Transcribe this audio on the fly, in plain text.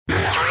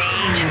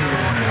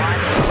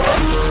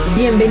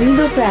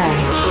Bienvenidos a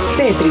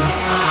Tetris.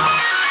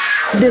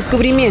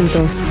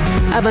 Descubrimientos,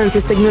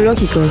 avances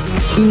tecnológicos,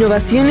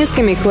 innovaciones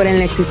que mejoran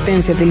la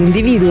existencia del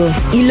individuo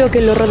y lo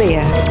que lo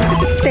rodea.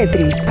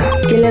 Tetris,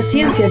 que la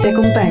ciencia te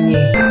acompañe.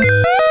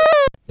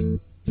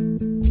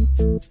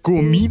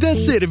 Comida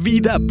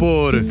servida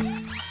por...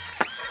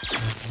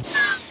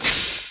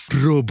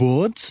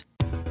 ¿robots?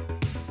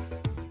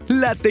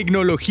 La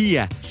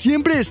tecnología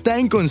siempre está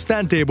en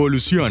constante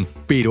evolución,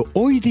 pero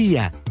hoy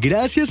día,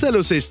 gracias a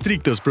los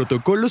estrictos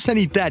protocolos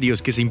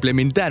sanitarios que se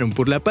implementaron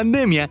por la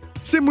pandemia,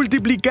 se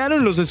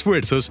multiplicaron los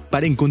esfuerzos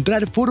para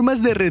encontrar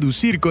formas de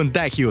reducir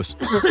contagios.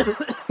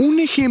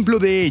 Un ejemplo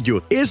de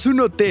ello es un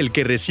hotel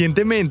que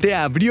recientemente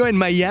abrió en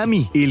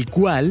Miami, el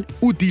cual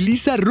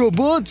utiliza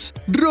robots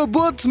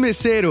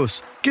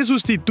meseros, que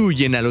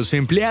sustituyen a los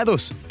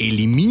empleados,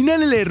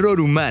 eliminan el error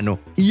humano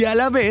y a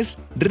la vez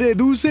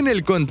reducen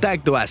el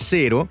contacto a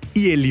cero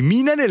y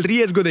eliminan el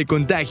riesgo de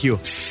contagio.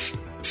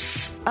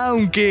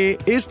 Aunque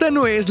esta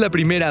no es la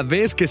primera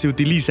vez que se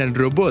utilizan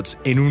robots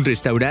en un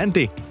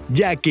restaurante,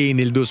 ya que en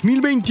el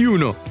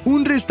 2021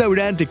 un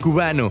restaurante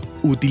cubano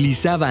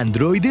utilizaba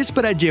androides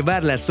para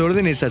llevar las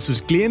órdenes a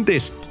sus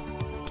clientes.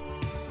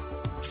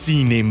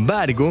 Sin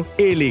embargo,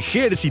 el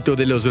ejército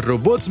de los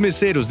robots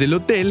meseros del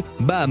hotel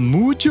va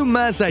mucho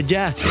más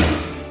allá.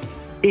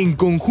 En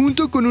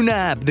conjunto con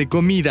una app de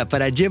comida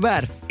para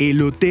llevar,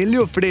 el hotel le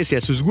ofrece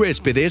a sus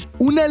huéspedes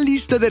una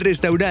lista de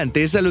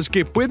restaurantes a los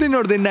que pueden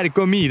ordenar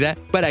comida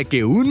para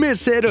que un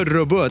mesero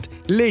robot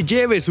le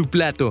lleve su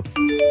plato.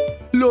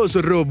 Los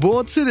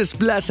robots se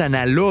desplazan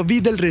al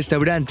lobby del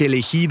restaurante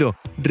elegido,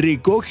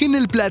 recogen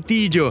el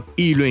platillo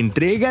y lo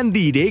entregan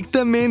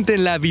directamente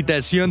en la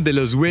habitación de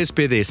los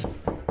huéspedes,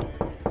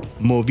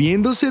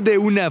 moviéndose de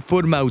una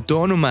forma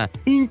autónoma,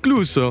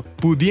 incluso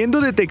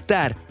pudiendo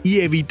detectar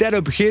y evitar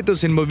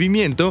objetos en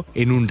movimiento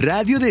en un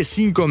radio de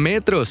 5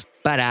 metros,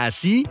 para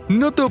así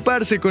no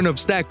toparse con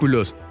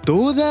obstáculos.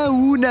 ¡Toda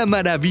una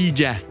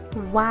maravilla!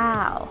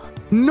 ¡Wow!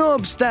 No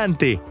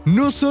obstante,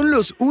 no son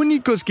los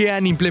únicos que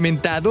han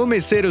implementado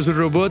meseros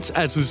robots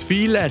a sus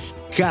filas.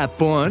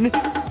 Japón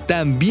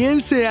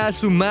también se ha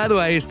sumado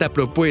a esta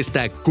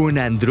propuesta con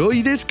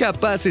androides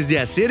capaces de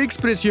hacer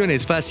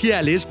expresiones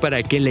faciales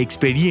para que la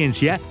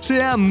experiencia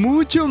sea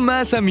mucho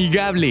más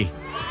amigable.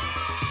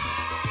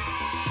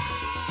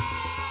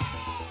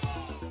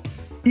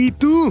 ¿Y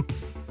tú?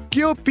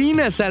 ¿Qué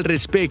opinas al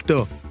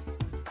respecto?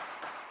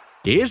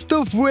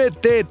 Esto fue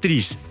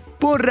Tetris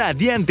por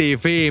Radiante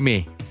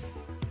FM.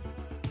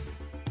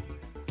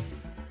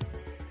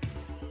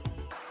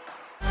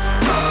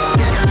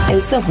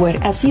 El software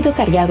ha sido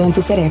cargado en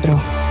tu cerebro.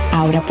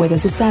 Ahora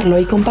puedes usarlo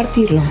y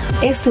compartirlo.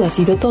 Esto ha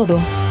sido todo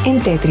en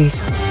Tetris.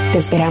 Te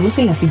esperamos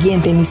en la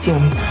siguiente emisión.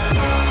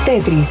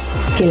 Tetris,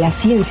 que la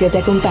ciencia te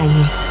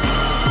acompañe.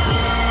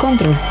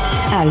 Control,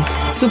 Alt,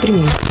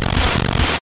 suprimir.